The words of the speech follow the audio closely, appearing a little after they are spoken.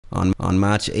On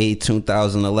March 8,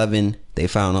 2011, they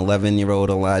found 11-year-old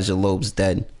Elijah Lopes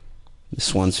dead.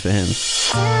 This one's for him.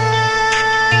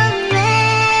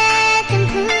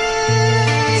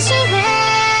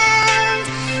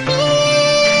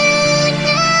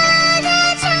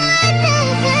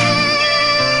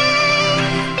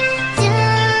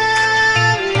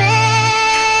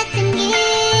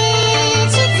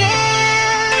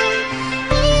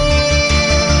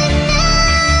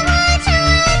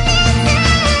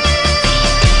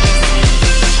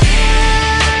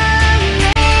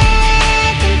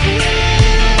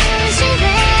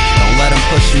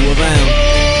 You around.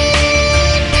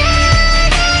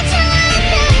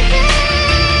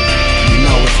 You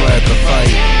know it's worth the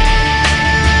fight.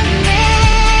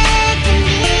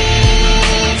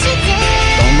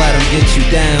 Don't let them get you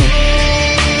down.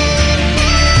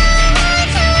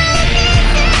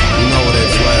 You know what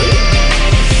it's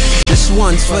worth. This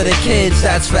one's for the kids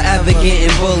that's forever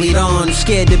getting bullied on,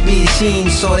 scared to be seen,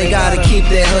 so they gotta keep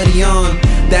their hoodie on.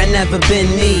 That never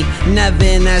been me, never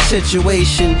in that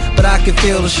situation, but I can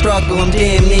feel the struggle, I'm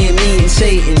damn near meeting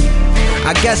Satan.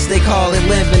 I guess they call it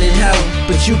living in hell,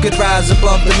 but you could rise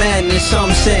above the madness.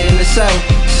 Some sit in the cell,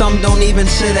 some don't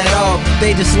even sit at all,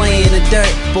 they just lay in the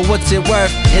dirt. But what's it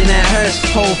worth? And that hurts,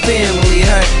 whole family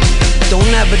hurt. Don't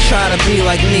ever try to be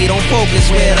like me, don't focus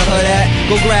where the hood at.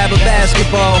 Go grab a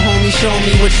basketball, homie, show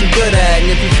me what you good at. And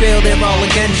if you feel they're all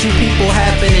against you, people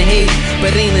happen to hate,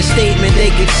 but ain't a statement they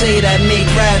could say that make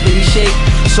gravity shake.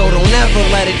 So don't ever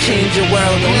let it change your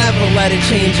world, don't ever let it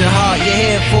change your heart. You're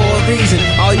here for a reason,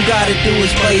 all you gotta do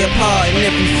is play your part. And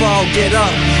if you fall, get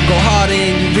up, go harder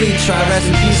and you retry. Rest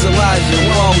in peace, Elijah,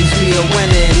 will always be a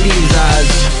winner in these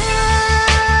eyes.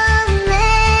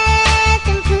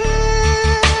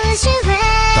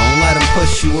 Let them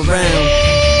push you around.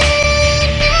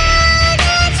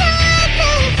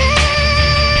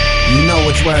 You know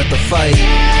it's worth the fight.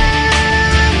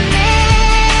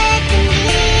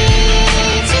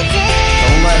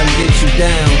 Don't let them get you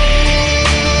down.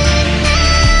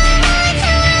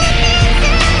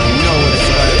 You know what it's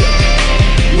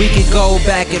worth. We could go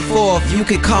back and forth, you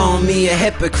could call me a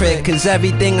hypocrite, cause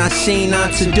everything I say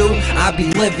not to do, I be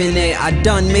living it. I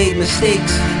done made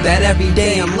mistakes that every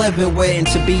day I'm living with, and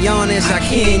to be honest, I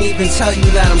can't even tell you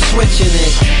that I'm switching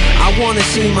it. I wanna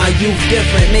see my youth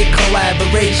different, make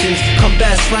collaborations, come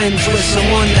best friends with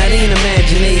someone that ain't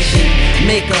imagination.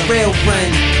 Make a real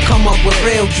friend, come up with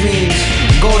real dreams,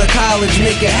 go to college,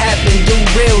 make it happen, do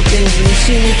real things. When you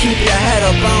see me keep your head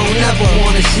up, I don't never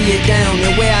wanna see it down.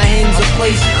 And where I aim's a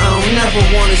place, I don't never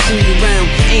wanna see you round.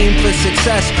 Aim for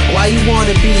success, why you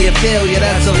wanna be a failure?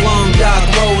 That's a long dark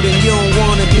road and you don't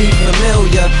wanna be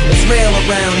familiar. It's real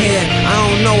around here, I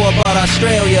don't know about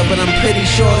Australia, but I'm pretty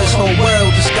sure this whole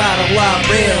world just got a lot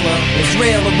realer. It's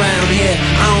real around here,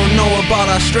 I don't know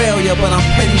about Australia, but I'm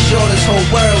pretty sure this whole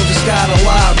world just got a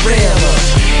lot realer.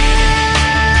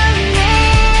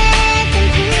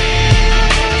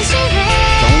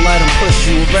 Don't let them push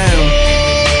you around.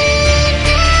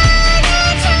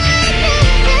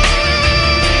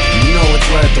 You know it's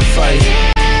worth the fight.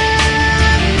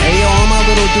 Hey yo, all my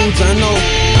little dudes, I know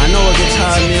it gets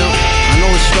hard now. I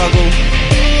know it's struggle.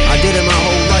 I did it my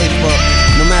whole life, but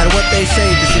no matter what they say,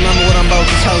 just remember what I'm about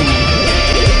to tell you.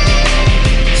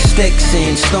 Sticks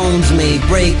and stones may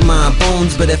break my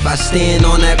bones, but if I stand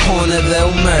on that corner,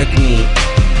 they'll murk me.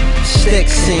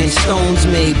 Sticks and stones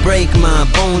may break my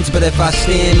bones, but if I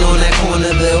stand on that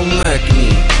corner, they'll murk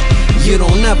me. You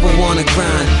don't ever wanna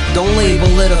grind, don't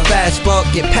label it a fast buck,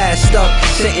 get passed up,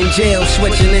 sit in jail,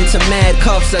 switching into mad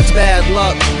cuffs, that's bad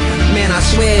luck. Man, I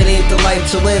swear it ain't the life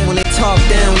to live when they talk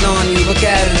down on you, look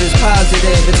at it as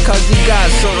positive. It's cause he got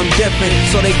something different,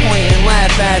 so they point and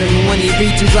laugh at him. And when he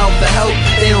reaches out for help,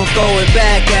 they don't throw it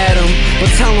back at him. But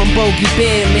tell him Bogie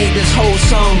Band made this whole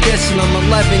song dissing him.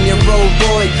 11-year-old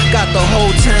boy, got the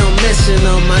whole town missing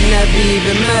him. I never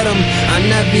even met him, I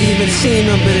never even seen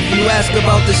him, but if you ask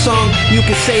about the song, you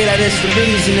can say that it's the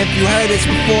reason. If you heard this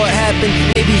before it happened,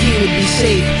 maybe he would be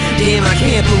safe. Damn, I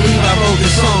can't believe I wrote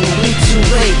this song, it'll be too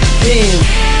late.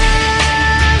 Damn.